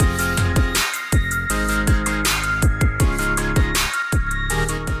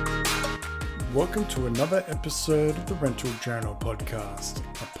Welcome to another episode of the Rental Journal podcast,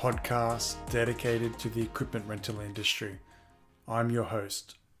 a podcast dedicated to the equipment rental industry. I'm your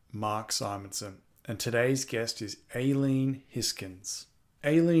host, Mark Simonson, and today's guest is Aileen Hiskins.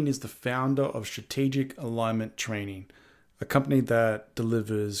 Aileen is the founder of Strategic Alignment Training, a company that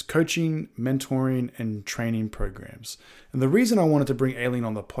delivers coaching, mentoring, and training programs. And the reason I wanted to bring Aileen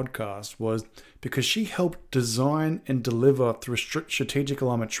on the podcast was because she helped design and deliver through Strategic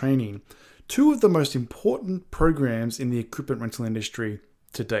Alignment Training two of the most important programs in the equipment rental industry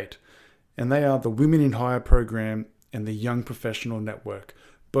to date. And they are the Women in Hire program and the Young Professional Network,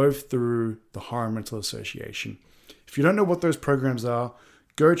 both through the Hire and Rental Association. If you don't know what those programs are,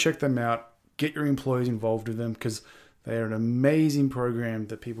 go check them out, get your employees involved with them, because they are an amazing program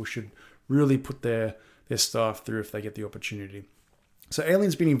that people should really put their staff through if they get the opportunity. So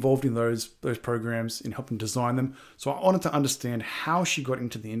Aileen's been involved in those programs in helping design them. So I wanted to understand how she got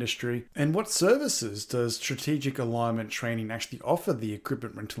into the industry and what services does Strategic Alignment Training actually offer the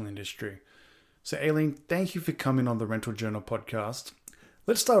equipment rental industry. So Aileen, thank you for coming on the Rental Journal podcast.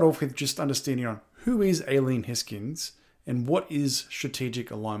 Let's start off with just understanding on who is Aileen Hiskins and what is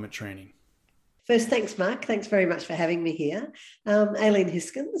Strategic Alignment Training. First, thanks, Mark. Thanks very much for having me here. Aileen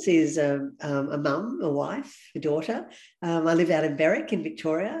Hiskins is a mum, a wife, a daughter. I live out in Berwick in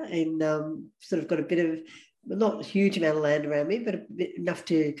Victoria and sort of got a bit of, not a huge amount of land around me, but enough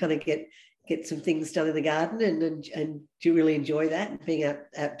to kind of get some things done in the garden and do really enjoy that, being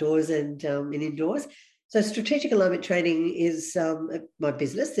outdoors and indoors. So Strategic Alignment Training is my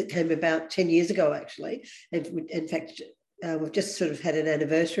business that came about 10 years ago, actually. And in fact, we've just sort of had an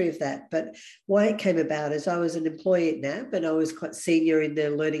anniversary of that. But why it came about is I was an employee at NAB and I was quite senior in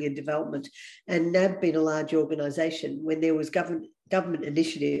their learning and development. And NAB being a large organisation, when there was government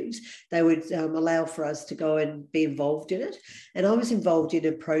initiatives, they would allow for us to go and be involved in it. And I was involved in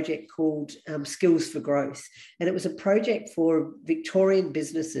a project called Skills for Growth. And it was a project for Victorian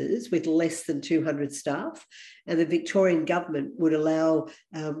businesses with less than 200 staff. And the Victorian government would allow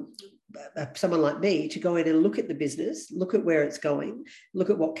someone like me to go in and look at the business, look at where it's going, look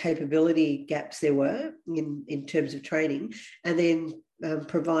at what capability gaps there were in terms of training, and then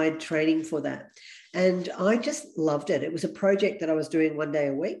provide training for that. And I just loved it. It was a project that I was doing one day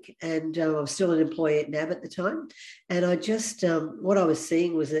a week, and I was still an employee at NAB at the time. And I just, what I was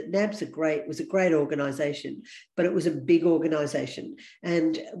seeing was that NAB's was a great organisation, but it was a big organisation.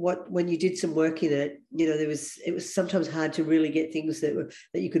 And when you did some work in it, you know, it was sometimes hard to really get things that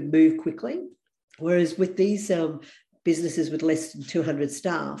you could move quickly. Whereas with these businesses with less than 200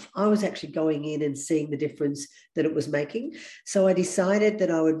 staff, I was actually going in and seeing the difference that it was making. So I decided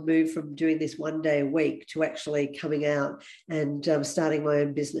that I would move from doing this one day a week to actually coming out and starting my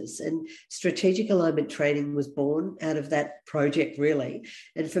own business. And Strategic Alignment Training was born out of that project, really.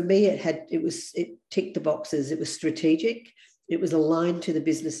 And for me, it ticked the boxes. It was strategic. It was aligned to the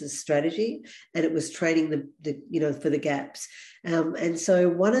business's strategy, and it was training for the gaps. And so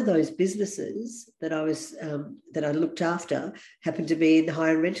one of those businesses that I looked after happened to be in the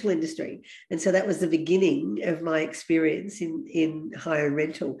hire and rental industry. And so that was the beginning of my experience in hire and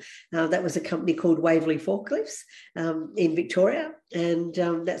rental. That was a company called Waverley Forklifts in Victoria. And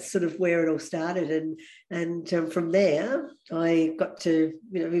that's sort of where it all started. And from there, I got to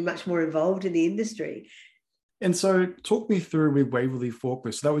be much more involved in the industry. And so talk me through with Waverley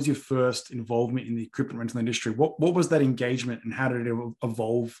Forklifts. So that was your first involvement in the equipment rental industry. What was that engagement and how did it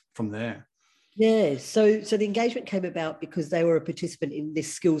evolve from there? Yeah, so the engagement came about because they were a participant in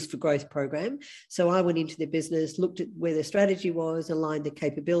this Skills for Growth program. So I went into their business, looked at where their strategy was, aligned the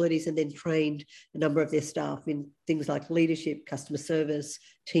capabilities, and then trained a number of their staff in things like leadership, customer service,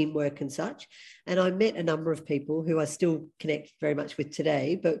 teamwork and such. And I met a number of people who I still connect very much with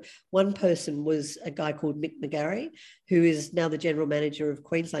today. But one person was a guy called Mick McGarry, who is now the general manager of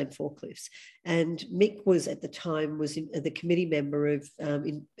Queensland Forklifts. And Mick was at the time the committee member of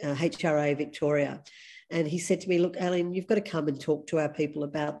HRIA Victoria. And he said to me, look, Aileen, you've got to come and talk to our people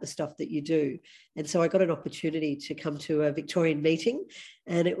about the stuff that you do. And so I got an opportunity to come to a Victorian meeting,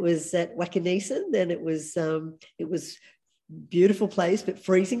 and it was at Wackaneeson, and it was beautiful place, but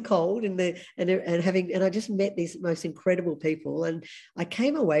freezing cold, and I just met these most incredible people, and I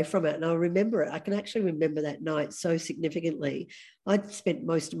came away from it, and I remember it. I can actually remember that night so significantly. I'd spent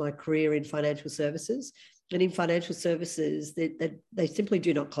most of my career in financial services, and in financial services, they simply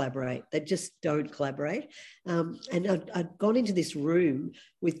do not collaborate. They just don't collaborate. And I'd gone into this room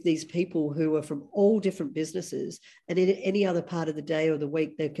with these people who were from all different businesses, and in any other part of the day or the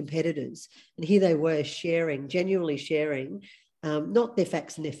week, they're competitors. And here they were genuinely sharing, not their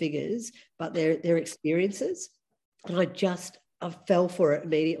facts and their figures, but their experiences. And I just I fell for it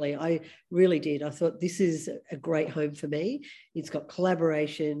immediately. I really did. I thought this is a great home for me. It's got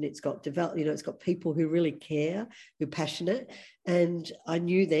collaboration. It's got it's got people who really care, who are passionate. And I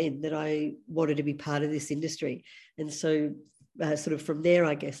knew then that I wanted to be part of this industry. And so sort of from there,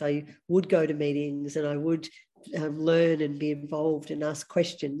 I guess I would go to meetings and I would learn and be involved and ask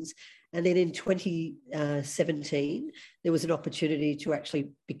questions. And then in 2017, there was an opportunity to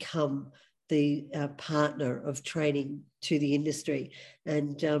actually become the partner of training to the industry.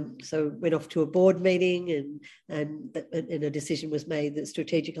 And so went off to a board meeting and a decision was made that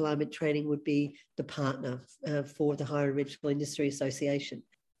strategic alignment training would be the partner for the Hire and Rental Industry Association.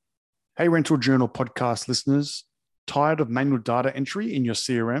 Hey, Rental Journal podcast listeners, tired of manual data entry in your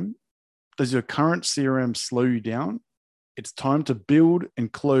CRM? Does your current CRM slow you down? It's time to build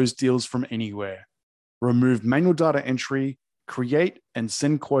and close deals from anywhere. Remove manual data entry, create and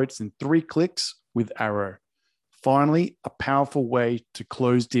send quotes in 3 clicks with Arrow. Finally, a powerful way to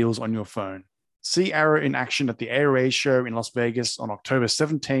close deals on your phone. See Arrow in action at the HRIA show in Las Vegas on October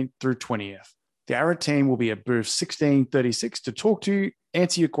 17th through 20th. The Arrow team will be at booth 1636 to talk to you,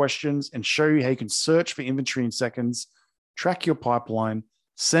 answer your questions, and show you how you can search for inventory in seconds, track your pipeline,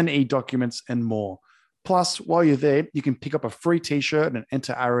 send e-documents, and more. Plus, while you're there, you can pick up a free t-shirt and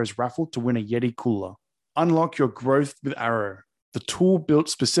enter Arrow's raffle to win a Yeti cooler. Unlock your growth with Arrow, the tool built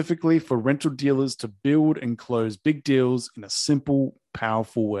specifically for rental dealers to build and close big deals in a simple,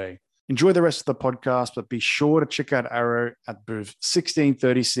 powerful way. Enjoy the rest of the podcast, but be sure to check out Arrow at booth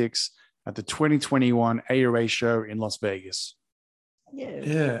 1636 at the 2021 ARA show in Las Vegas.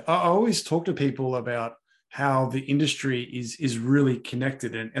 Yeah. I always talk to people about how the industry is really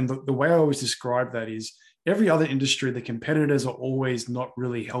connected. And the way I always describe that is every other industry, the competitors are always not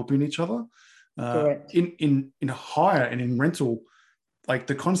really helping each other. In hire and in rental, like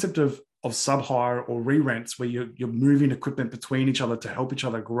the concept of sub-hire or re-rents where you're moving equipment between each other to help each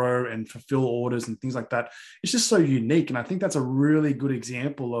other grow and fulfill orders and things like that, it's just so unique. And I think that's a really good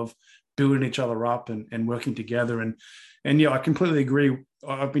example of building each other up and working together. And yeah, I completely agree.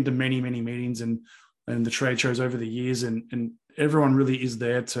 I've been to many meetings and the trade shows over the years, and everyone really is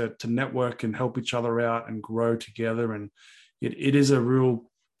there to network and help each other out and grow together. And it is a real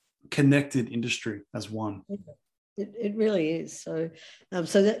connected industry as one. It really is. So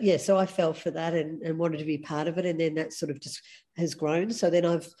so I fell for that and wanted to be part of it, and then that sort of just has grown. So then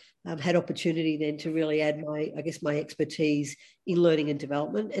I've had opportunity then to really add my expertise in learning and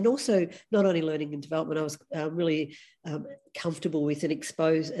development, and also not only learning and development. I was really comfortable with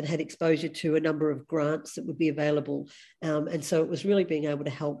and had exposure to a number of grants that would be available, and so it was really being able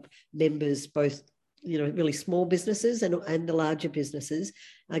to help members, both really small businesses and the larger businesses,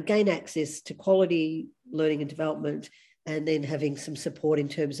 gain access to quality learning and development, and then having some support in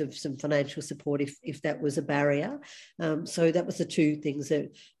terms of some financial support if that was a barrier. So that was the 2 things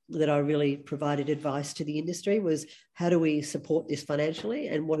that I really provided advice to the industry, was how do we support this financially,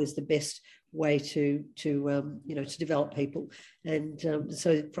 and what is the best way to develop people. And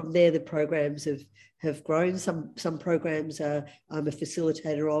so from there, the programs have grown. Some programs I'm a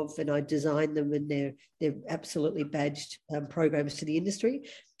facilitator of, and I design them, and they're absolutely badged programs to the industry.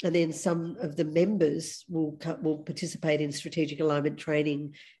 And then some of the members will participate in strategic alignment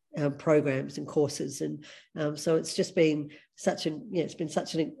training programs and courses, and so it's just been such an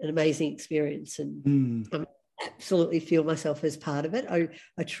amazing experience, and I'm absolutely feel myself as part of it. I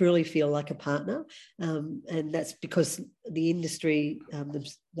truly feel like a partner, and that's because the industry,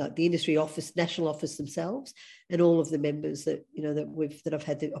 the industry office, national office themselves, and all of the members that I've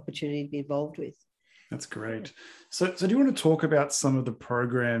had the opportunity to be involved with. That's great. So do you want to talk about some of the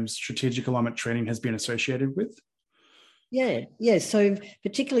programs strategic alignment training has been associated with? Yeah. So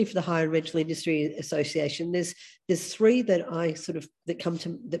particularly for the Hire and Rental Industry Association, there's 3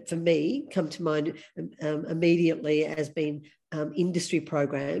 that for me come to mind immediately as being industry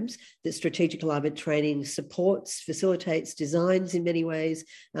programs that strategic alignment training supports, facilitates, designs in many ways,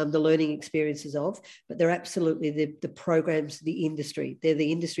 the learning experiences of, but they're absolutely the programs, the industry. They're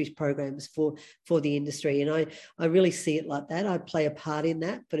the industry's programs for the industry. And I really see it like that. I play a part in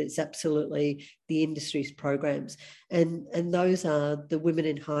that, but it's absolutely the industry's programs. And those are the Women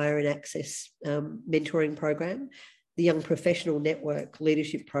in Hire and Access mentoring program, the Young Professional Network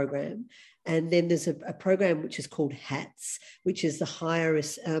Leadership Program, And then there's a program which is called HATS, which is the Higher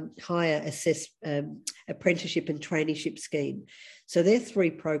Assess Apprenticeship and Traineeship Scheme. So there are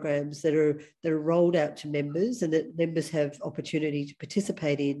 3 programs that are rolled out to members, and that members have opportunity to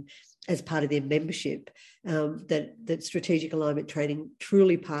participate in as part of their membership, that Strategic Alignment Training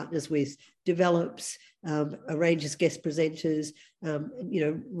truly partners with, develops, arranges guest presenters,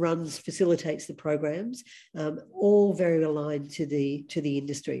 runs, facilitates the programs, all very aligned to the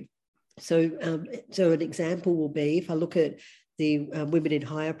industry. So an example will be, if I look at the Women in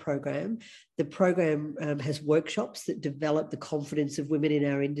Hire program, the program has workshops that develop the confidence of women in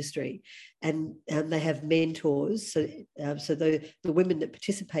our industry, and they have mentors. So the women that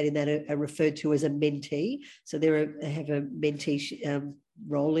participate in that are referred to as a mentee. So they have a mentee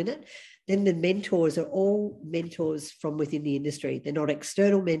role in it. Then the mentors are all mentors from within the industry. They're not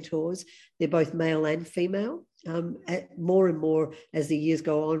external mentors. They're both male and female. More and more as the years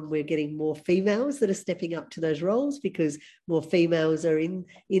go on, we're getting more females that are stepping up to those roles, because more females are in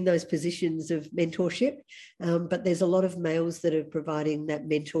those positions of mentorship. But there's a lot of males that are providing that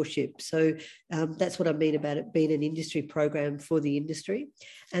mentorship. So that's what I mean about it being an industry program for the industry.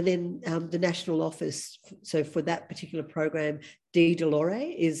 And then the national office, so for that particular program, Dee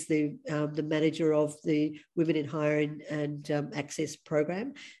Delore is the manager of the Women in Hire and Access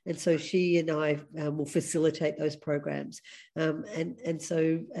program. And so she and I will facilitate those programs. And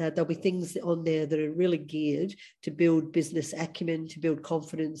so there'll be things on there that are really geared to build business acumen, to build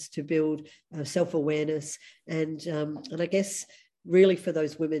confidence, to build self-awareness. And I guess really for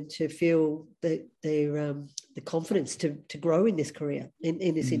those women to feel that the confidence to grow in this career,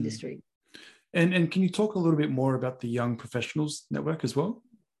 in this industry. And can you talk a little bit more about the Young Professionals Network as well?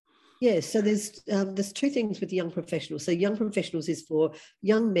 Yeah, so there's 2 things with the Young Professionals. So Young Professionals is for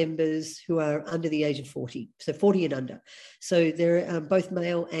young members who are under the age of 40, so 40 and under. So they're both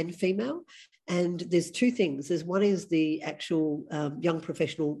male and female. And there's 2 things. There's one is the actual Young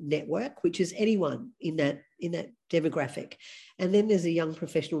Professional Network, which is anyone in that demographic. And then there's a Young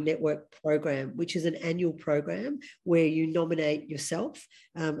Professional Network program, which is an annual program where you nominate yourself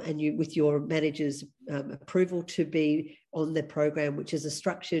and you, with your manager's approval, to be on the program, which is a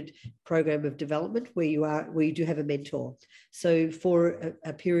structured program of development where you do have a mentor. So for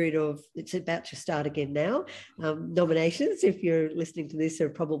a period of, it's about to start again now, nominations, if you're listening to this, are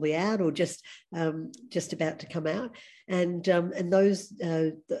probably out or just about to come out. And those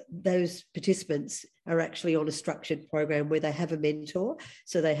participants are actually on a structured program where they have a mentor.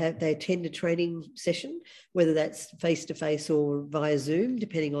 So they attend a training session, whether that's face-to-face or via Zoom,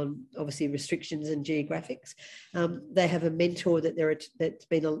 depending on obviously restrictions and geographics. They have a mentor that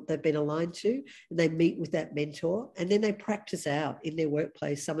they've been aligned to, and they meet with that mentor, and then they practice out in their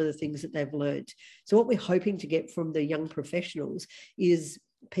workplace some of the things that they've learned. So what we're hoping to get from the young professionals is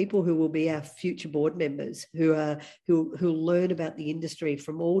people who will be our future board members, who learn about the industry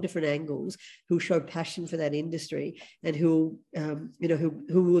from all different angles, who show passion for that industry, and who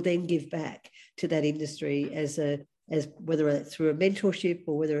will then give back to that industry as whether it's through a mentorship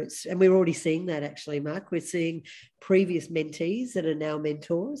or whether it's, and we're already seeing that actually, Mark. We're seeing previous mentees that are now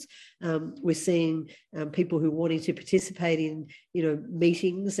mentors. We're seeing people who are wanting to participate in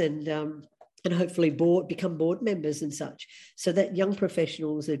meetings and hopefully become board members and such. So that young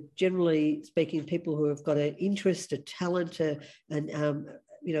professionals are, generally speaking, people who have got an interest, a talent, that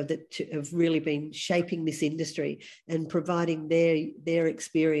have really been shaping this industry and providing their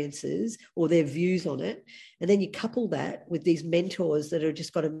experiences or their views on it. And then you couple that with these mentors that have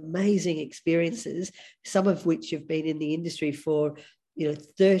just got amazing experiences, some of which have been in the industry for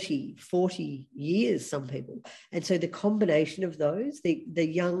 30, 40 years, some people. And so the combination of those, the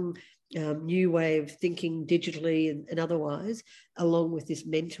young new way of thinking digitally and otherwise, along with this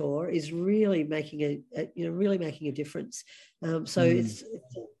mentor, is really making a difference. It's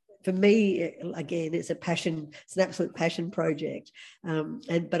for me, again, it's a passion. It's an absolute passion project.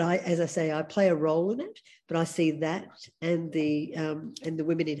 But as I say, I play a role in it. But I see that and the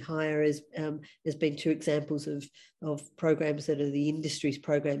Women in Hire as been 2 examples of programs that are the industry's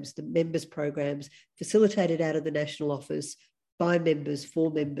programs, the members programs, facilitated out of the national office, by members, for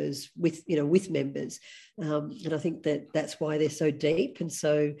members, with members, and I think that's why they're so deep and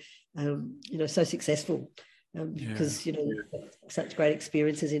so so successful, because such great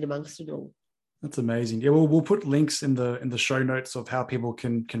experiences in amongst it all. That's amazing. Yeah, well, we'll put links in the show notes of how people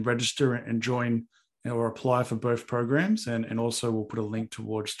can register and join or apply for both programs, and also we'll put a link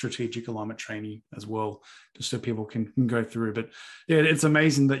towards strategic alignment training as well, just so people can go through. But yeah, it's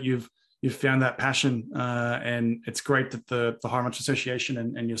amazing that you've you've found that passion, and it's great that the High Munch Association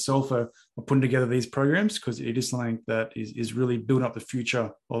and yourself are putting together these programs, because it is something that is really building up the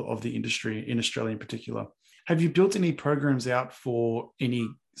future of the industry in Australia in particular. Have you built any programs out for any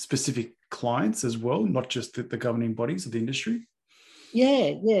specific clients as well, not just the governing bodies of the industry?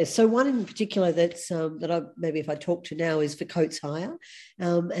 Yeah. So one in particular that's that I maybe if I talk to now is for Coates Hire,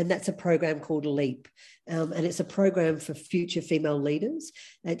 and that's a program called LEAP, and it's a program for future female leaders.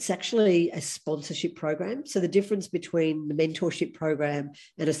 It's actually a sponsorship program. So the difference between the mentorship program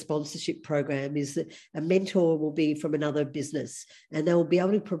and a sponsorship program is that a mentor will be from another business, and they will be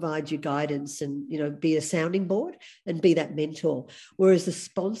able to provide you guidance and be a sounding board and be that mentor. Whereas the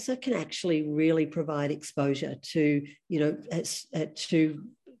sponsor can actually really provide exposure to to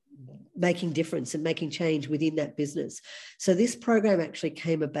making difference and making change within that business. So this program actually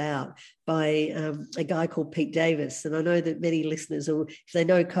came about by a guy called Pete Davis. And I know that many listeners, or if they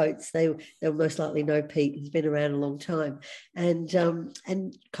know Coates, they'll most likely know Pete. He's been around a long time. And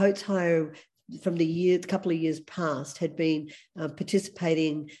Coates Hire, from the couple of years past, had been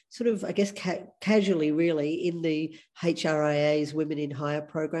participating sort of, I guess, casually really in the HRIA's Women in Hire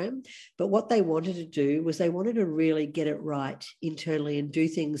program. But what they wanted to do was they wanted to really get it right internally and do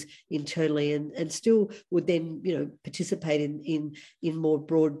things internally, and still would then, participate in more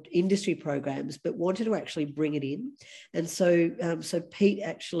broad industry programs, but wanted to actually bring it in. And so Pete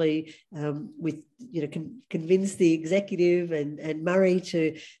actually, convinced the executive and Murray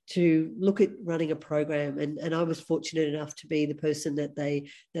to look at running a program, and I was fortunate enough to be the person that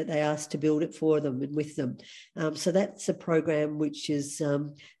they asked to build it for them and with them. So that's a program which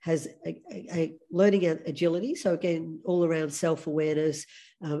has a learning agility. So again, all around self-awareness,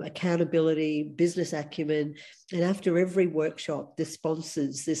 accountability, business acumen. And after every workshop, the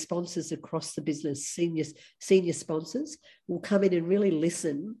sponsors across the business, senior sponsors, will come in and really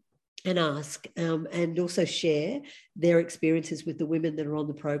listen and ask, and also share their experiences with the women that are on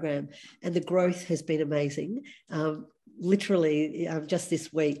the program. And the growth has been amazing. Literally, just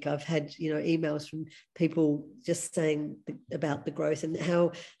this week, I've had emails from people just saying about the growth and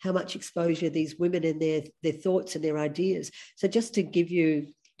how much exposure these women and their thoughts and their ideas. So just to give you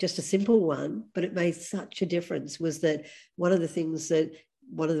just a simple one, but it made such a difference, was that one of the things that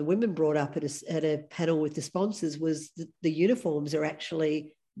one of the women brought up at a panel with the sponsors was that the uniforms are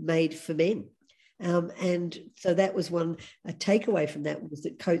actually made for men. And so that was a takeaway from that, was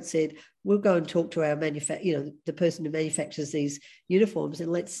that Coates said, we'll go and talk to our the person who manufactures these uniforms,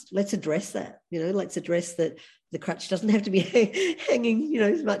 and let's address that. Let's address that the crutch doesn't have to be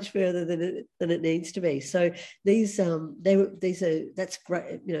hanging, much further than it needs to be. So that's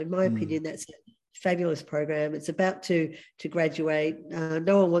great. In my opinion, that's a fabulous program. It's about to graduate.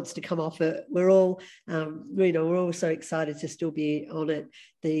 No one wants to come off it. We're all so excited to still be on it.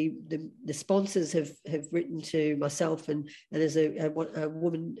 The sponsors have written to myself, and there's a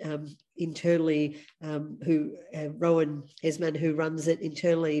woman internally who Rowan Esman, who runs it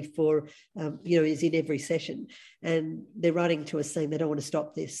internally for is in every session, and they're writing to us saying they don't want to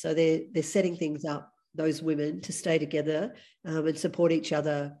stop this. So they're setting things up, those women, to stay together and support each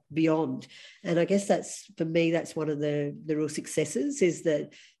other beyond. And I guess for me, that's one of the real successes, is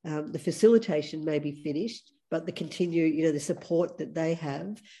that the facilitation may be finished, but the the support that they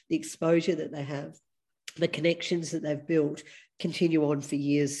have, the exposure that they have, the connections that they've built continue on for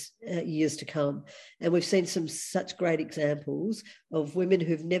years to come. And we've seen such great examples of women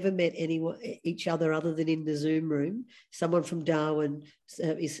who've never met each other other than in the Zoom room. Someone from Darwin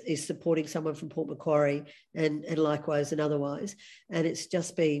is supporting someone from Port Macquarie, and likewise and otherwise. And it's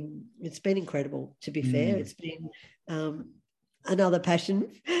been incredible, to be fair. It's been another passion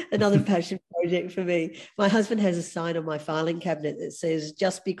project for me. My husband has a sign on my filing cabinet that says,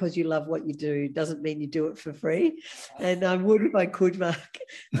 just because you love what you do doesn't mean you do it for free. And I would if I could, Mark,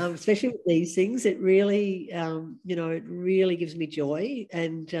 especially with these things. It really, it really gives me joy,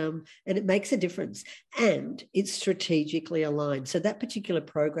 and it makes a difference, and it's strategically aligned. So that particular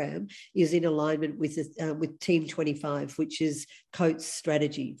program is in alignment with Team 25, which is Coates'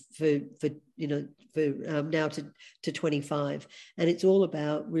 strategy for now to 25. And it's all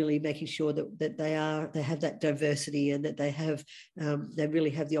about really making sure that they have that diversity, and that they really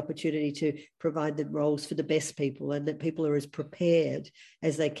have the opportunity to provide the roles for the best people, and that people are as prepared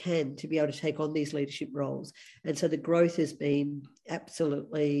as they can to be able to take on these leadership roles. And so the growth has been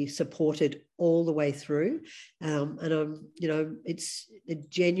absolutely supported all the way through. And it's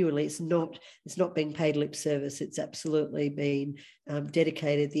genuinely, it's not being paid lip service. It's absolutely been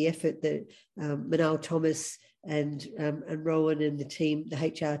dedicated. The effort that Manal Thomas and Rowan and the team, the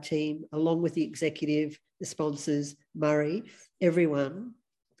HR team, along with the executive, the sponsors, Murray, everyone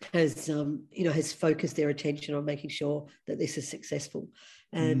has focused their attention on making sure that this is successful.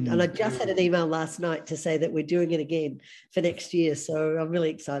 And I just had an email last night to say that we're doing it again for next year. So I'm really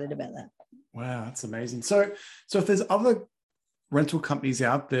excited about that. Wow, that's amazing. So if there's other rental companies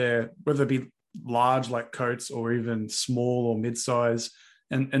out there, whether it be large like Coates or even small or mid-size,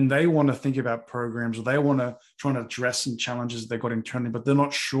 and they want to think about programs, or they want to try and address some challenges they've got internally, but they're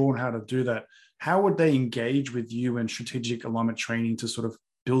not sure how to do that, how would they engage with you in strategic alignment training to sort of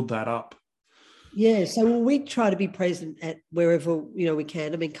build that up? Yeah, so we try to be present at wherever we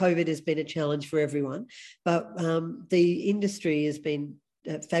can. I mean, COVID has been a challenge for everyone, but the industry has been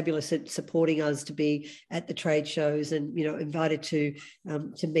fabulous at supporting us to be at the trade shows and invited to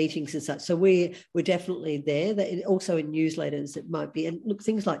meetings and such. So we're definitely there. Also in newsletters, it might be, and look,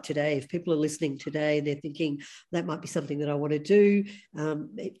 things like today. If people are listening today and they're thinking that might be something that I want to do,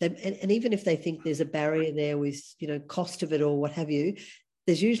 and even if they think there's a barrier there with cost of it or what have you,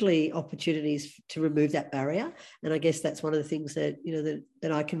 there's usually opportunities to remove that barrier. And I guess that's one of the things that,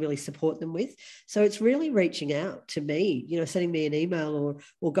 that I can really support them with. So it's really reaching out to me, sending me an email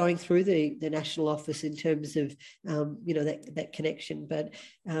or going through the national office in terms of, that connection. But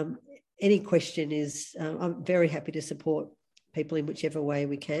any question is, I'm very happy to support people in whichever way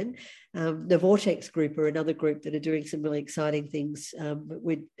we can. The Vortex Group are another group that are doing some really exciting things.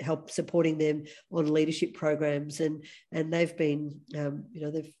 We help supporting them on leadership programs, and they've been,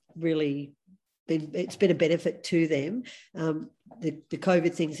 they've really been. It's been a benefit to them. The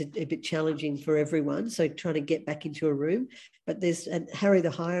COVID thing's a bit challenging for everyone, so trying to get back into a room. But there's and HRIA, the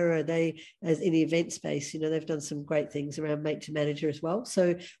HRIA, they as in the event space, they've done some great things around mate to manager as well.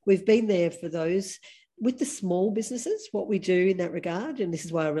 So we've been there for those. With the small businesses, what we do in that regard, and this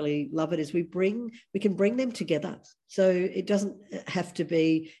is why I really love it, is we can bring them together. So it doesn't have to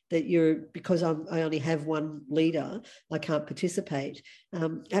be that because I only have one leader, I can't participate.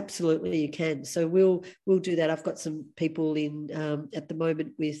 Absolutely, you can. So we'll do that. I've got some people in at the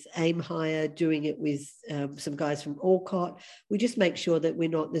moment with AIM Hire doing it with some guys from Alcott. We just make sure that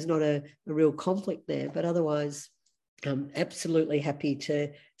there's not a real conflict there, but otherwise. I'm absolutely happy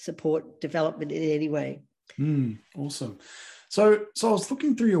to support development in any way. Awesome. So I was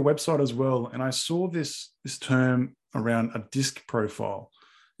looking through your website as well, and I saw this term around a disc profile.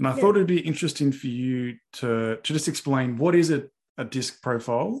 And I thought it'd be interesting for you to just explain what is a disc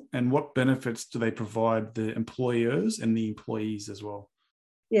profile and what benefits do they provide the employers and the employees as well?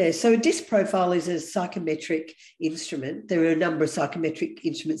 Yeah, so a disc profile is a psychometric instrument. There are a number of psychometric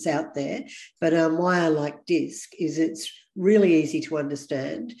instruments out there, but why I like disc is it's really easy to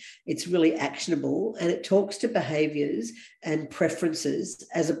understand, it's really actionable, and it talks to behaviours and preferences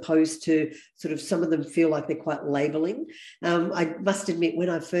as opposed to sort of some of them feel like they're quite labelling. I must admit, when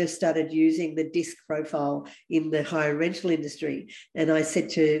I first started using the disc profile in the hire and rental industry, and I said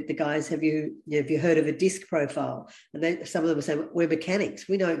to the guys, have you heard of a disc profile? And some of them were saying, we're mechanics,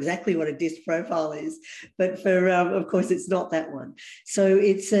 we know exactly what a disc profile is, but for of course it's not that one. So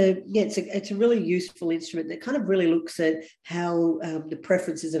it's a really useful instrument that kind of really looks at how the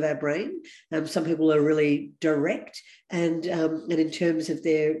preferences of our brain. Some people are really direct, and in terms of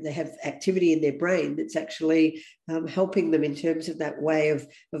they have activity in their brain that's actually helping them in terms of that way of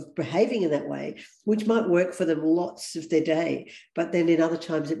behaving in that way, which might work for them lots of their day, but then in other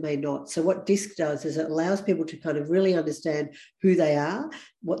times it may not. So what DISC does is it allows people to kind of really understand who they are,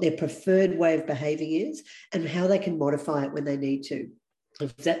 what their preferred way of behaving is, and how they can modify it when they need to.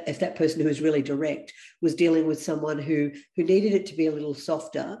 If that person who is really direct was dealing with someone who needed it to be a little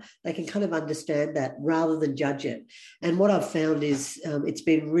softer, they can kind of understand that rather than judge it. And what I've found is it's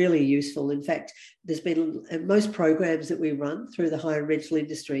been really useful. In fact, there's been most programs that we run through the hire and rental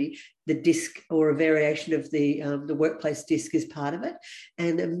industry, the DISC or a variation of the workplace DISC is part of it.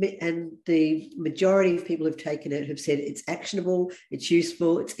 And the majority of people who've taken it have said it's actionable, it's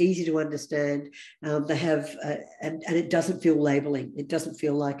useful, it's easy to understand. They have, and it doesn't feel labeling. It doesn't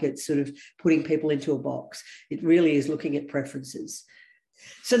feel like it's sort of putting people into a box. It really is looking at preferences.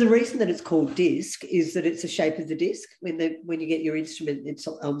 So the reason that it's called disc is that it's the shape of the disc. When you get your instrument, it's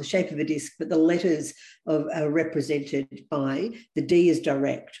on the shape of a disc, but the letters are represented by the D is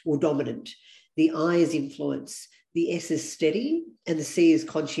direct or dominant, the I is influence, the S is steady, and the C is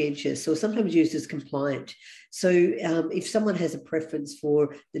conscientious, or sometimes used as compliant. So if someone has a preference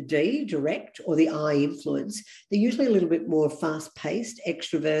for the D, direct, or the I, influence, they're usually a little bit more fast-paced,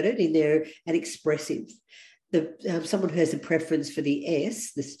 extroverted in there, and expressive. Someone who has a preference for the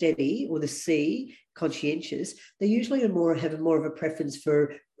S, the steady, or the C, conscientious, they usually have more of a preference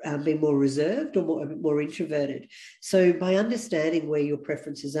for being more reserved or a bit more introverted. So by understanding where your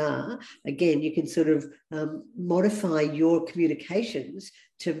preferences are, again, you can sort of modify your communications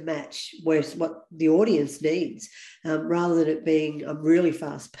to match what the audience needs, rather than it being I'm really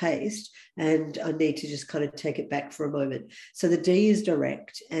fast paced and I need to just kind of take it back for a moment. So the D is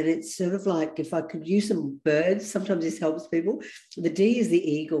direct, and it's sort of like, if I could use some birds, sometimes this helps people. The D is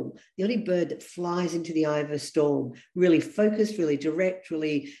the eagle, the only bird that flies into the eye of a storm, really focused, really direct,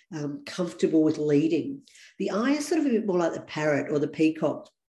 really comfortable with leading. The I is sort of a bit more like the parrot or the peacock.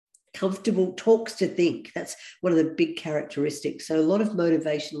 Comfortable, talks to think. That's one of the big characteristics. So a lot of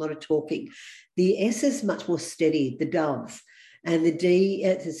motivation, a lot of talking. The S is much more steady, the dove. And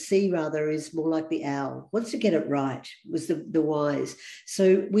the C rather is more like the owl. Wants to get it right, was the wise.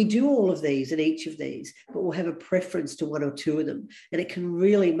 So we do all of these and each of these, but we'll have a preference to one or two of them. And it can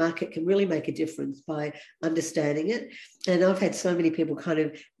really make a difference by understanding it. And I've had so many people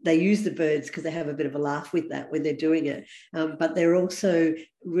they use the birds because they have a bit of a laugh with that when they're doing it. But they're also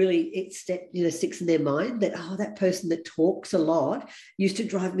really, it sticks in their mind that, that person that talks a lot used to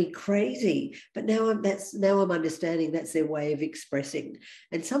drive me crazy. But now I'm understanding that's their way of expressing.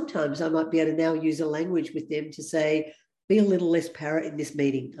 And sometimes I might be able to now use a language with them to say, be a little less parrot in this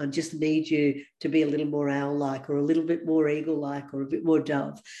meeting. I just need you to be a little more owl-like, or a little bit more eagle-like, or a bit more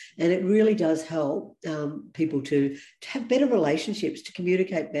dove. And it really does help people to have better relationships, to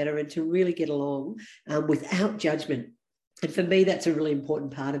communicate better, and to really get along without judgment. And for me, that's a really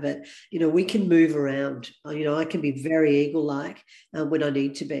important part of it. We can move around. I can be very eagle-like when I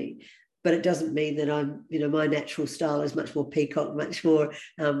need to be. But it doesn't mean that I'm, my natural style is much more peacock, much more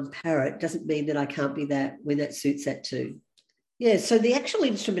parrot. Doesn't mean that I can't be that when that suits that too. Yeah, so the actual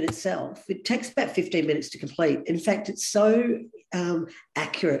instrument itself, it takes about 15 minutes to complete. In fact, it's so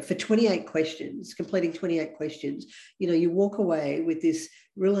accurate for 28 questions, completing 28 questions. You walk away with this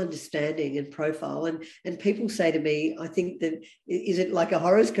real understanding and profile. And people say to me, I think that, is it like a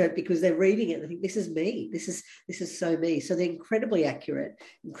horoscope? Because they're reading it and they think, this is me. This is so me. So they're incredibly accurate,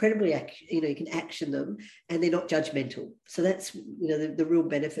 you can action them, and they're not judgmental. So that's, the real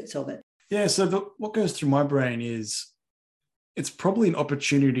benefits of it. Yeah, so what goes through my brain is, it's probably an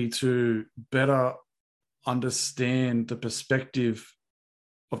opportunity to better understand the perspective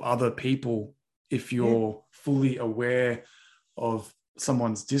of other people if you're fully aware of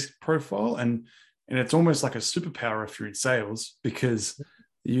someone's disc profile, and it's almost like a superpower if you're in sales, because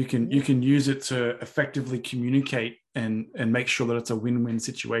you can use it to effectively communicate and make sure that it's a win-win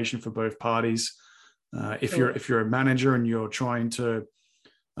situation for both parties. If you're a manager and you're trying to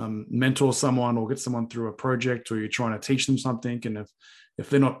mentor someone or get someone through a project, or you're trying to teach them something, and if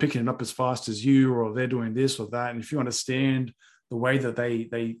they're not picking it up as fast as you, or they're doing this or that, and if you understand the way that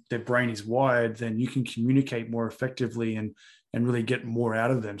their brain is wired, then you can communicate more effectively and really get more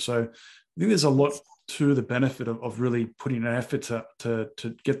out of them. So I think there's a lot to the benefit of really putting an effort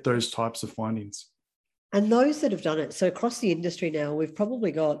to get those types of findings. And those that have done it, so across the industry now, we've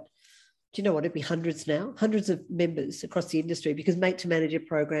probably got, do you know what, it'd be hundreds of members across the industry, because mate to manager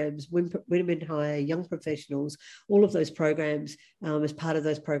programs, women hire, young professionals, all of those programs, as part of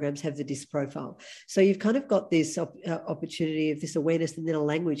those programs, have the DISC profile. So you've kind of got this opportunity of this awareness, and then a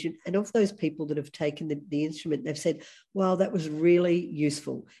language. And of those people that have taken the instrument, they've said, wow, that was really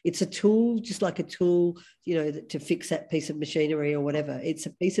useful. It's a tool, just like a tool, to fix that piece of machinery or whatever. It's a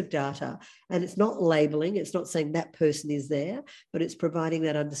piece of data, and it's not labeling. It's not saying that person is there, but it's providing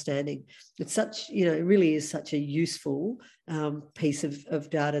that understanding. It's such, it really is such a useful piece of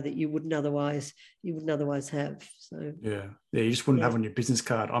data that you wouldn't otherwise have. So you just wouldn't have on your business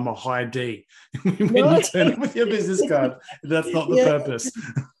card, I'm a high D, when you turn up with your business card. That's not the purpose.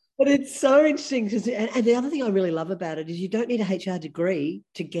 But it's so interesting, and the other thing I really love about it is you don't need a HR degree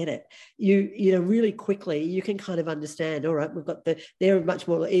to get it. You really quickly you can kind of understand. All right, we've got they're much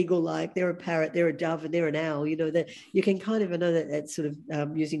more eagle-like. They're a parrot. They're a dove, and they're an owl. That you can kind of, I know that that's sort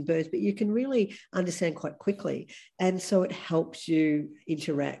of using birds, but you can really understand quite quickly, and so it helps you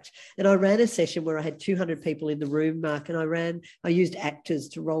interact. And I ran a session where I had 200 people in the room, Mark, and I used actors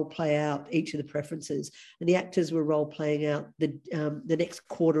to role play out each of the preferences, and the actors were role playing out the next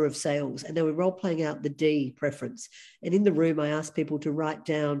quarter of sales, and they were role playing out the D preference. And in the room, I asked people to write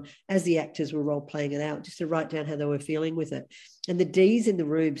down, as the actors were role playing it out, just to write down how they were feeling with it. And the D's in the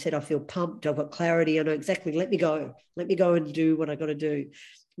room said, I feel pumped, I've got clarity, I know exactly, let me go and do what I got to do.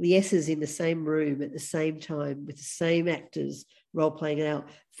 The S's in the same room at the same time with the same actors role playing it out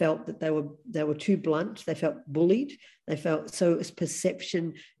felt that they were too blunt, they felt bullied, they felt, so it was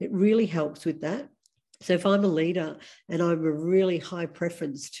perception. It really helps with that. So if I'm a leader and I'm a really high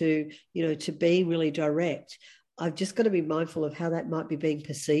preference to, to being really direct, I've just got to be mindful of how that might be being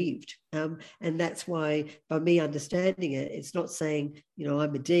perceived. And that's why by me understanding it, it's not saying,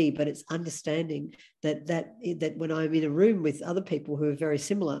 I'm a D, but it's understanding that when I'm in a room with other people who are very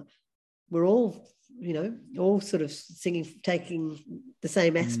similar, we're all, all sort of singing, taking the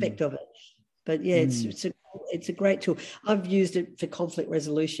same aspect of it. But yeah, it's a great tool. I've used it for conflict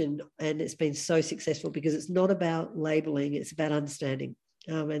resolution, and it's been so successful because it's not about labeling; it's about understanding,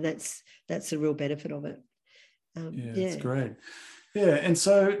 and that's the real benefit of it. It's great. Yeah, and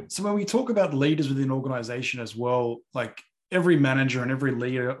so when we talk about leaders within an organization as well, like every manager and every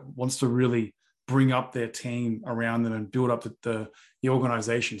leader wants to really bring up their team around them and build up the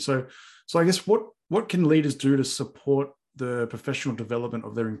organization. So I guess what can leaders do to support the professional development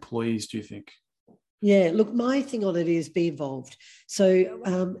of their employees, do you think? Yeah, look, my thing on it is be involved.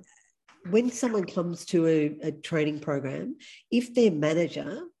 So when someone comes to a training program, if their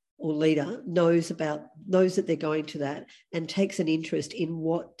manager or leader knows that they're going to that and takes an interest in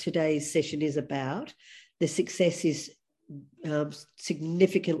what today's session is about, the success is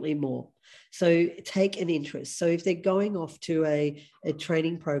significantly more. So take an interest. So if they're going off to a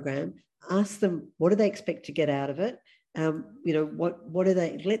training program, ask them, what do they expect to get out of it? What do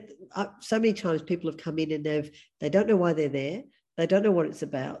they so many times people have come in and they don't know why they're there. They don't know what it's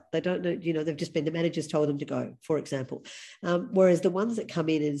about. They don't know, they've just been, the manager's told them to go, for example. Whereas the ones that come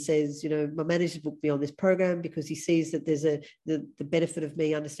in and says, my manager's booked me on this program because he sees that there's the benefit of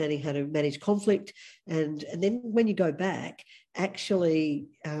me understanding how to manage conflict. And then when you go back, actually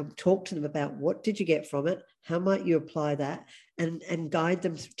talk to them about what did you get from it? How might you apply that? And guide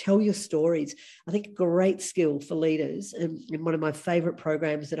them, tell your stories. I think a great skill for leaders, and one of my favorite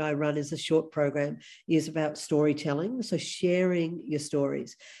programs that I run is a short program, is about storytelling. So sharing your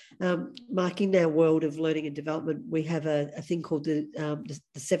stories. Mark, in our world of learning and development, we have a thing called the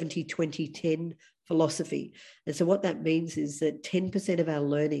 70-20-10 philosophy. And so what that means is that 10% of our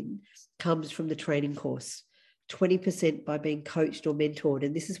learning comes from the training course, 20% by being coached or mentored.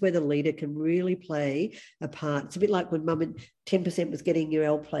 And this is where the leader can really play a part. It's a bit like when 10% was getting your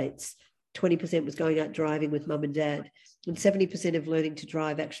L plates, 20% was going out driving with mum and dad. And 70% of learning to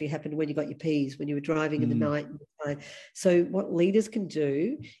drive actually happened when you got your Ps, when you were driving in the night. So what leaders can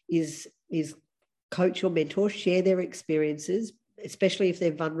do is coach or mentor, share their experiences, especially if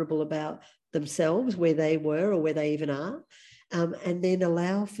they're vulnerable about themselves, where they were or where they even are. And then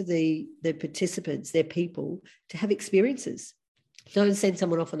allow for the participants, their people, to have experiences. Don't send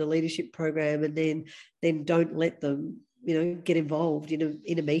someone off on a leadership program and then don't let them, get involved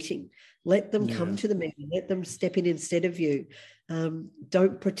in a meeting. Let them come to the meeting. Let them step in instead of you.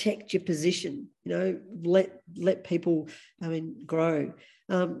 Don't protect your position. Let people, grow.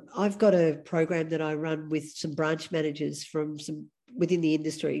 I've got a program that I run with some branch managers from some within the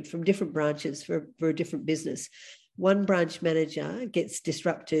industry, from different branches for a different business. One branch manager gets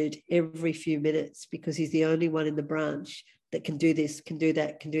disrupted every few minutes because he's the only one in the branch that can do this, can do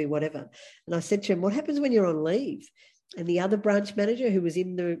that, can do whatever. And I said to him, what happens when you're on leave? And the other branch manager, who was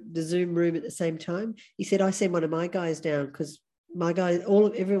in the Zoom room at the same time, he said, I send one of my guys down because my guys,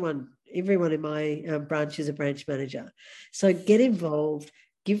 everyone in my branch is a branch manager. So get involved,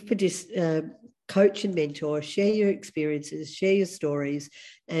 coach and mentor, share your experiences, share your stories,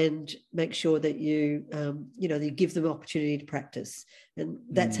 and make sure that you give them opportunity to practice. And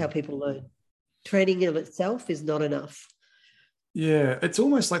that's how people learn. Training in itself is not enough. Yeah, it's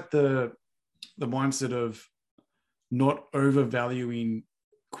almost like the mindset of not overvaluing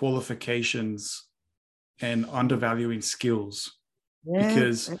qualifications and undervaluing skills,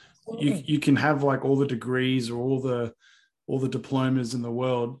 because you can have like all the degrees or all the diplomas in the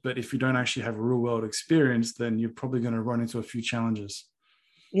world, but if you don't actually have real world experience, then you're probably going to run into a few challenges.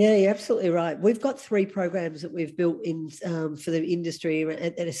 Yeah, you're absolutely right. We've got 3 programs that we've built in for the industry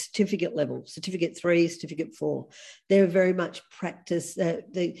at a certificate level, certificate 3, certificate 4. They're very much practice.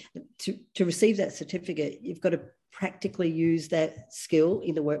 To receive that certificate, you've got to practically use that skill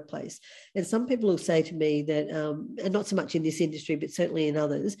in the workplace. And some people will say to me that, and not so much in this industry, but certainly in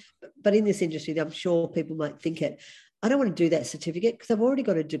others, but in this industry, I'm sure people might think it, I don't want to do that certificate because I've already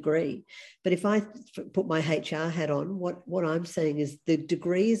got a degree. But if I put my HR hat on, what I'm saying is the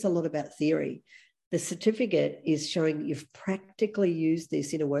degree is a lot about theory. The certificate is showing that you've practically used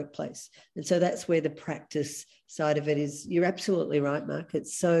this in a workplace. And so that's where the practice side of it is. You're absolutely right, Mark.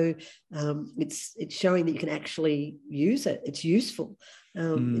 It's so, it's showing that you can actually use it. It's useful.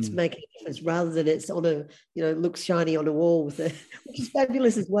 It's making a difference rather than it's on looks shiny on a wall which is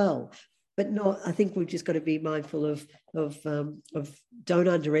fabulous as well. but not. I think we've just got to be mindful of don't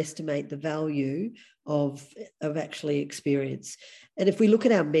underestimate the value of actually experience. And if we look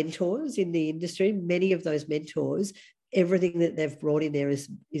at our mentors in the industry, many of those mentors, everything that they've brought in there is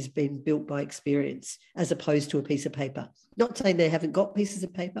been built by experience as opposed to a piece of paper. Not saying they haven't got pieces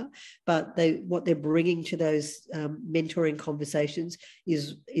of paper, but what they're bringing to those mentoring conversations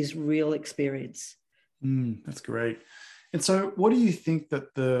is real experience. That's great. And so what do you think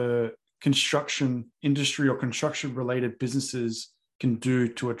that the construction industry or construction related businesses can do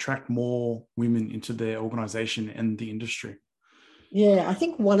to attract more women into their organization and the industry? Yeah, I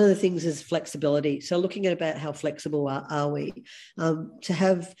think one of the things is flexibility. So looking at about how flexible are we to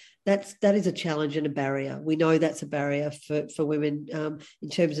have that is a challenge and a barrier. We know that's a barrier for women in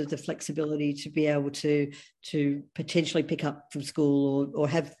terms of the flexibility to be able to potentially pick up from school or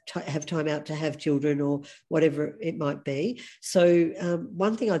have time out to have children or whatever it might be. So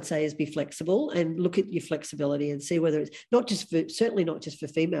one thing I'd say is be flexible and look at your flexibility and see whether it's certainly not just for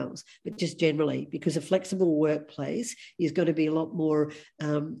females, but just generally, because a flexible workplace is going to be a lot more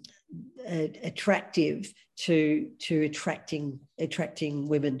attractive to attracting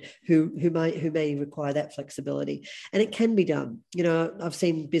women who may require that flexibility. And it can be done. You know, I've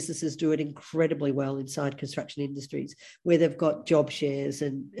seen businesses do it incredibly well inside construction industries where they've got job shares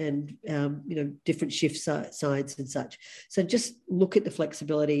and you know, different shift sides and such. So just look at the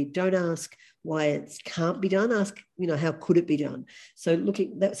flexibility. Don't ask why it can't be done. Ask, you know, how could it be done? So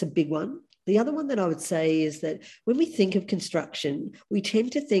that's a big one. The other one that I would say is that when we think of construction, we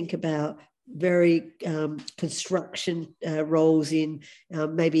tend to think about very construction roles in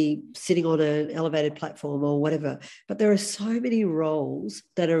maybe sitting on an elevated platform or whatever. But there are so many roles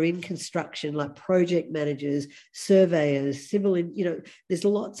that are in construction, like project managers, surveyors, you know, there's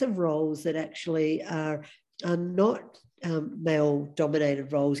lots of roles that actually are not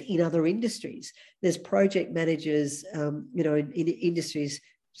male-dominated roles in other industries. There's project managers, you know, in industries.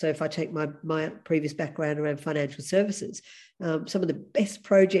 So if I take my previous background around financial services, some of the best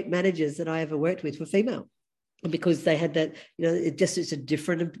project managers that I ever worked with were female, because they had that, you know, it's a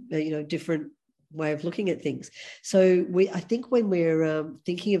different, you know, different way of looking at things. So I think when we're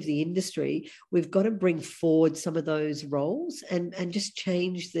thinking of the industry, we've got to bring forward some of those roles and just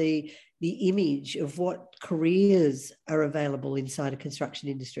change the image of what careers are available inside a construction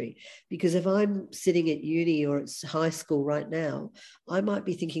industry. Because if I'm sitting at uni or at high school right now, I might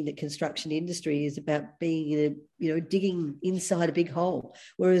be thinking that construction industry is about being in you know, digging inside a big hole,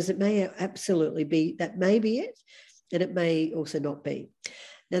 whereas it may absolutely be, that may be it, and it may also not be.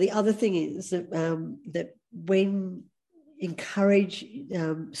 Now, the other thing is that when encourage,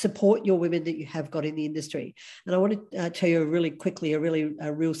 support your women that you have got in the industry. And I want to tell you really quickly a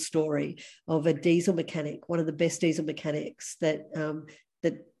real story of a diesel mechanic, one of the best diesel mechanics that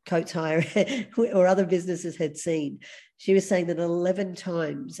Coates Hire or other businesses had seen. She was saying that 11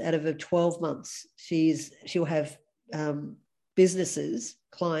 times out of 12 months, she'll have businesses,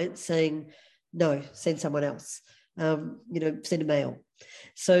 clients saying, no, send someone else, you know, send a male.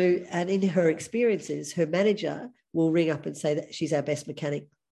 So, and in her experiences, her manager will ring up and say that she's our best mechanic,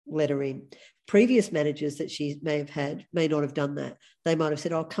 let her in. Previous managers that she may have had may not have done that. They might have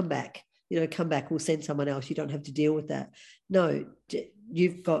said, oh, come back, you know, come back, we'll send someone else. You don't have to deal with that. No,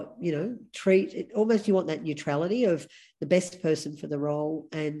 you've got, you know, treat it almost, you want that neutrality of the best person for the role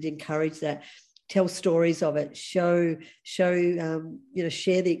and encourage that. Tell stories of it, show, you know,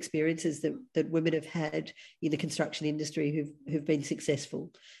 share the experiences that women have had in the construction industry who've been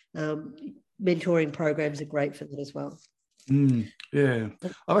successful. Mentoring programs are great for that as well. Yeah,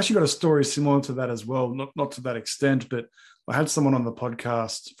 I've actually got a story similar to that as well, not to that extent, but I had someone on the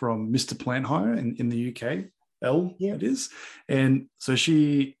podcast from Mr. Plant Hire in the UK, it is, and so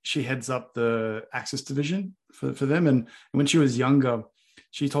she heads up the access division for them, and when she was younger,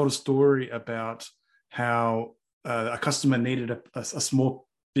 she told a story about how a customer needed a small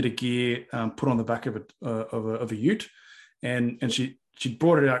bit of gear put on the back of a ute, and she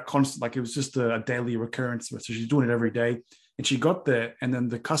brought it out constant, like it was just a daily recurrence. So she's doing it every day, and she got there, and then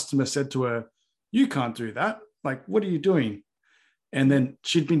the customer said to her, "You can't do that. Like, what are you doing?" And then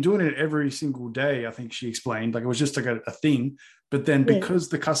she'd been doing it every single day. I think she explained, like it was just like a thing. But then because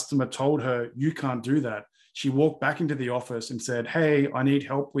the customer told her, "You can't do that," she walked back into the office and said, "Hey, I need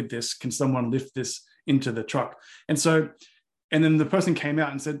help with this. Can someone lift this into the truck?" And then the person came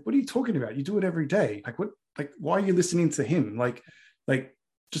out and said, "What are you talking about? You do it every day. Like, what? Like, why are you listening to him? Like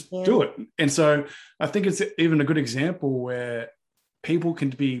just do it." And so I think it's even a good example where people can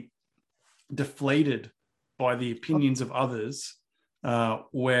be deflated by the opinions of others,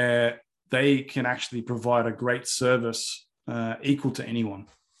 where they can actually provide a great service equal to anyone.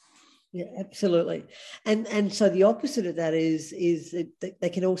 Yeah, absolutely. And so the opposite of that is that they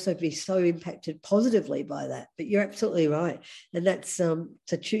can also be so impacted positively by that. But you're absolutely right. And that's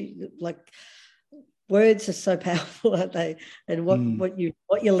like words are so powerful, aren't they? And what you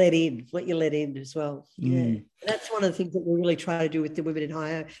let in as well. Yeah. And that's one of the things that we really try to do with the Women in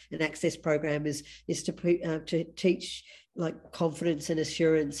Hire and Access program is to teach like confidence and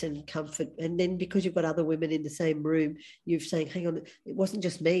assurance and comfort. And then because you've got other women in the same room, you're saying, hang on, it wasn't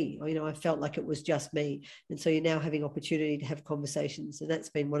just me. Or, I felt like it was just me. And so you're now having opportunity to have conversations. And that's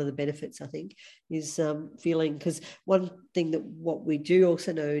been one of the benefits, I think, is feeling, because one thing that what we do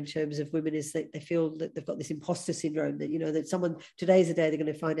also know in terms of women is that they feel that they've got this imposter syndrome, that, that someone, today's the day they're going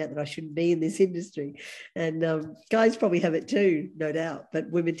to find out that I shouldn't be in this industry. And guys probably have it too, no doubt.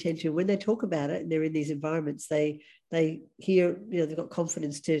 But women tend to, when they talk about it and they're in these environments, they hear, they've got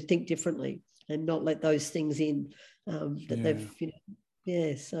confidence to think differently and not let those things in that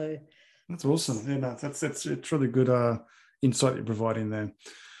they've, so. That's awesome. Yeah, no, that's it's really good insight you're providing there.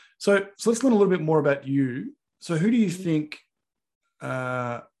 So let's learn a little bit more about you. So who do you think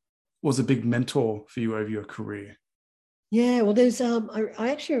was a big mentor for you over your career? Yeah, well, there's I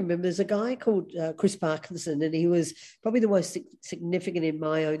actually remember there's a guy called Chris Parkinson, and he was probably the most significant in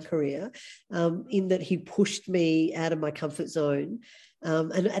my own career, in that he pushed me out of my comfort zone.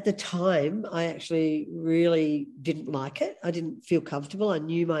 And at the time, I actually really didn't like it. I didn't feel comfortable. I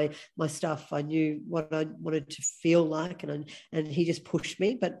knew my stuff. I knew what I wanted to feel like, and he just pushed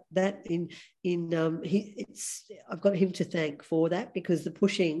me. But that I've got him to thank for that, because the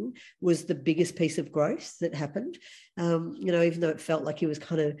pushing was the biggest piece of growth that happened. Even though it felt like he was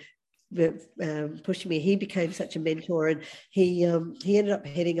kind of pushing me, he became such a mentor, and he ended up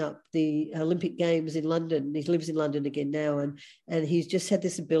heading up the Olympic Games in London. He lives in London again now, and he's just had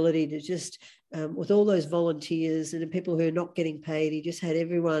this ability to just with all those volunteers and the people who are not getting paid, he just had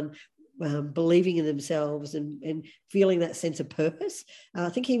everyone believing in themselves and feeling that sense of purpose. I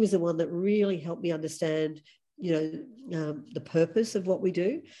think he was the one that really helped me understand the purpose of what we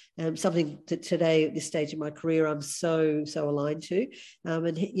do, something that today at this stage of my career I'm so aligned to,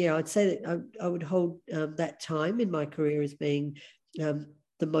 I'd say that I would hold that time in my career as being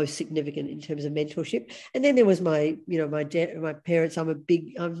the most significant in terms of mentorship. And then there was my parents.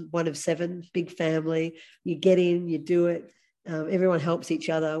 I'm one of 7, big family. You get in, you do it. Everyone helps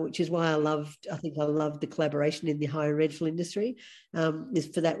each other, which is why I loved the collaboration in the higher rental industry. Is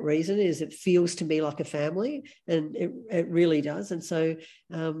for that reason, is it feels to me like a family, and it really does. And so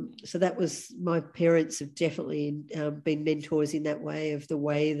that was, my parents have definitely been mentors in that way, of the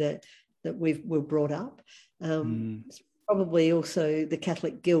way that we're brought up. Probably also the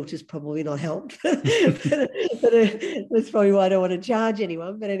Catholic guilt has probably not helped, but that's probably why I don't want to charge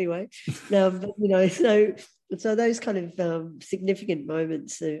anyone. But anyway, so those kind of significant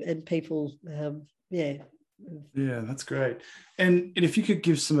moments and people, yeah, that's great. And if you could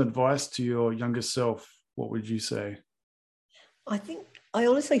give some advice to your younger self, what would you say? I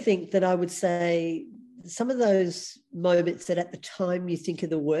honestly think that I would say some of those moments that at the time you think are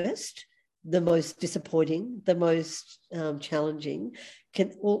the worst, the most disappointing, the most challenging,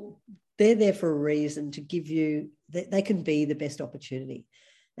 they're there for a reason, to give you, they can be the best opportunity.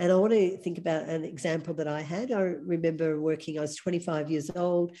 And I want to think about an example that I had. I remember I was 25 years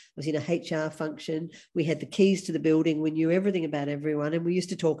old. I was in a HR function. We had the keys to the building. We knew everything about everyone, and we used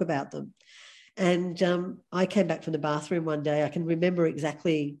to talk about them. And I came back from the bathroom one day. I can remember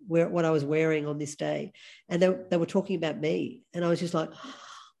exactly what I was wearing on this day. And they were talking about me. And I was just like,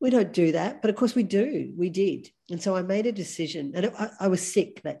 we don't do that. But of course we do. We did. And so I made a decision. And I was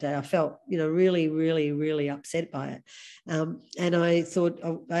sick that day. I felt, really, really, really upset by it. And I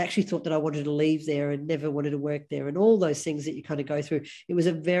actually thought that I wanted to leave there and never wanted to work there, and all those things that you kind of go through. It was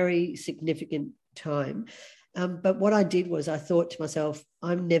a very significant time. But what I did was I thought to myself,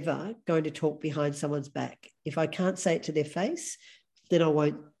 I'm never going to talk behind someone's back. If I can't say it to their face, then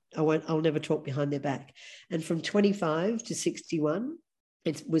I'll never talk behind their back. And from 25 to 61,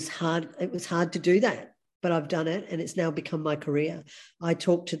 it was hard to do that, but I've done it, and it's now become my career. I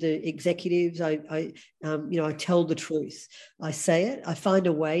talk to the executives. I tell the truth. I say it. I find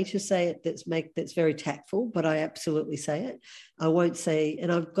a way to say it that's very tactful, but I absolutely say it. I won't say,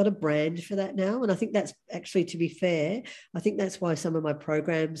 and I've got a brand for that now. And I think that's actually, to be fair, I think that's why some of my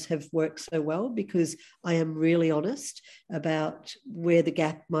programs have worked so well, because I am really honest about where the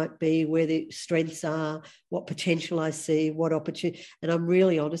gap might be, where the strengths are, what potential I see, what opportunity, and I'm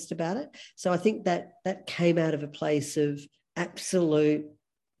really honest about it. So I think that came out of a place of absolute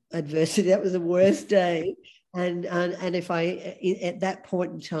adversity. That was the worst day. And if at that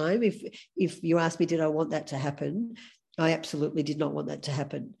point in time, if you asked me, did I want that to happen? I absolutely did not want that to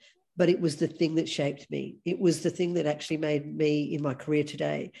happen. but it was the thing that shaped me. It was the thing that actually made me in my career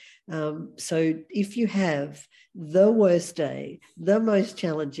today. So if you have the worst day, the most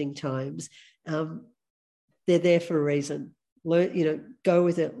challenging times, they're there for a reason. Learn, go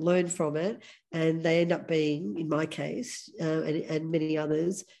with it, learn from it, and they end up being, in my case, and many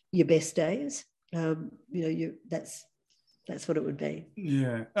others, your best days. That's what it would be.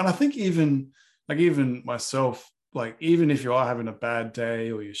 Yeah, and I think even myself, like even if you are having a bad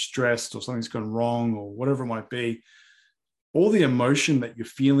day or you're stressed or something's gone wrong or whatever it might be, all the emotion that you're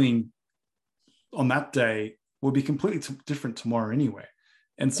feeling on that day will be completely different tomorrow anyway.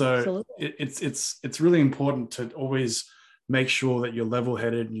 And so it's really important to always make sure that you're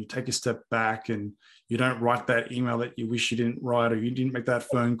level-headed and you take a step back and you don't write that email that you wish you didn't write, or you didn't make that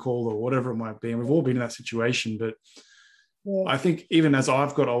phone call, or whatever it might be. And we've all been in that situation. But I think even as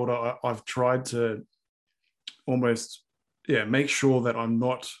I've got older, I've tried to almost, make sure that I'm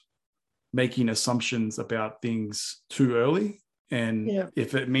not making assumptions about things too early. And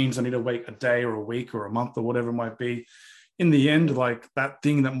if it means I need to wait a day or a week or a month or whatever it might be, in the end, like that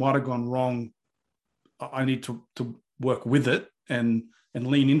thing that might have gone wrong, I need to work with it and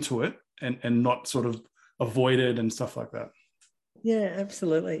lean into it and not sort of avoid it and stuff like that. Yeah,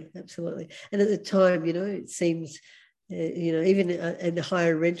 absolutely. And at the time, it seems, even in the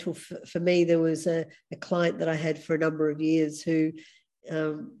higher rental, for me, there was a client that I had for a number of years who,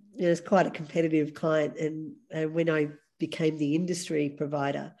 is quite a competitive client. And when I became the industry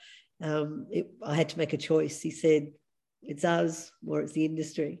provider, I had to make a choice. He said, it's us or it's the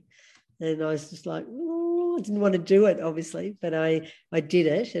industry. And I was just like, I didn't want to do it, obviously, but I did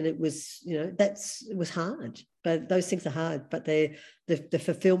it. And it was, it was hard, but those things are hard, but the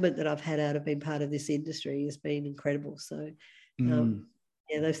fulfillment that I've had out of being part of this industry has been incredible. So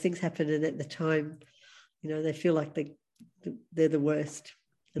those things happen. And at the time, they feel like they're the worst,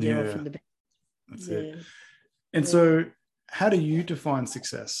 and they're often the best. That's it. And so how do you define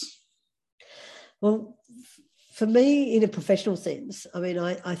success? Well, for me, in a professional sense, I mean,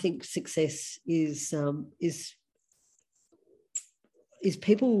 I think success is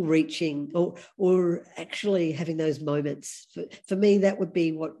people reaching or actually having those moments. For me, that would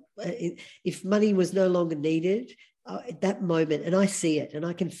be what, if money was no longer needed, that moment, and I see it and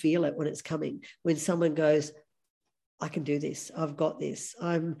I can feel it when it's coming, when someone goes, I can do this, I've got this,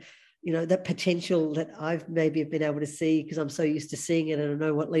 I'm, that potential that I've maybe been able to see because I'm so used to seeing it and I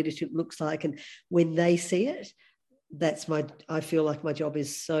know what leadership looks like. And when they see it, I feel like my job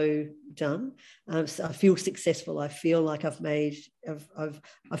is so done. So I feel successful. I feel like I've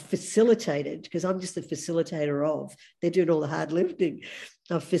facilitated, because I'm just the facilitator of, they're doing all the hard lifting.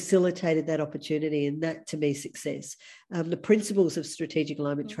 I've facilitated that opportunity, and that to me success. The principles of strategic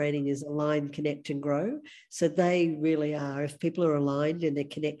alignment training is align, connect and grow. So they really are, if people are aligned and they're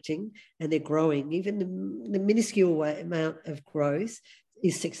connecting and they're growing, even the minuscule amount of growth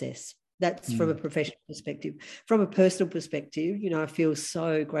is success. That's from a professional perspective. From a personal perspective, I feel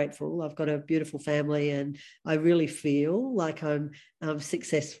so grateful. I've got a beautiful family and I really feel like I'm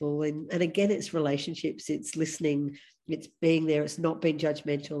successful. And again, it's relationships, it's listening, it's being there, it's not being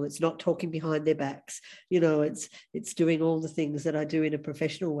judgmental, it's not talking behind their backs. It's doing all the things that I do in a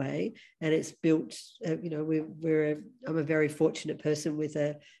professional way. And it's built, I'm a very fortunate person with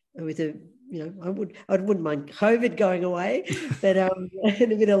a I wouldn't mind COVID going away, but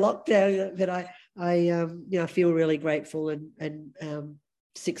in a bit of lockdown, but I feel really grateful and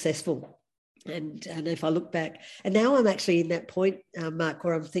successful. And if I look back, and now I'm actually in that point, Mark,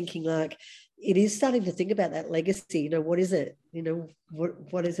 where I'm thinking like, it is starting to think about that legacy. What is it?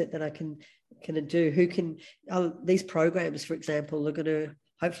 What is it that I can do? Who can, these programs, for example, are going to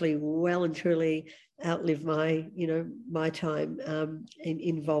hopefully well and truly outlive my time in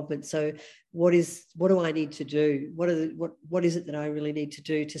involvement. So what do I need to do? What is it that I really need to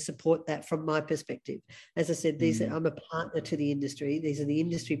do to support that from my perspective? As I said, I'm a partner to the industry. These are the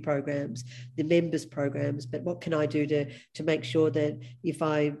industry programs, the members programs, but what can I do to make sure that if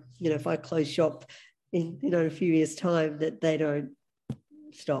I close shop in a few years' time, that they don't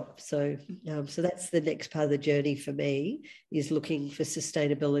stop. So that's the next part of the journey for me, is looking for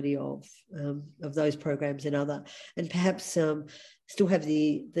sustainability of those programs and perhaps still have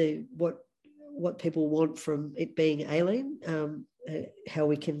the what people want from it being Aileen, how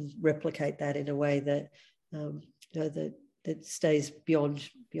we can replicate that in a way that that stays beyond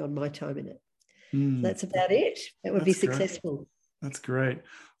my time in it. So that's about it. That would be successful. Great. That's great.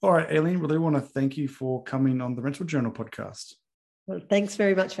 All right, Aileen, really want to thank you for coming on the Rental Journal podcast. Well, thanks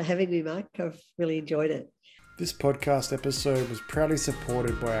very much for having me, Mark. I've really enjoyed it. This podcast episode was proudly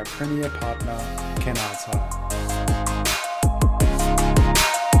supported by our premier partner, HRIA.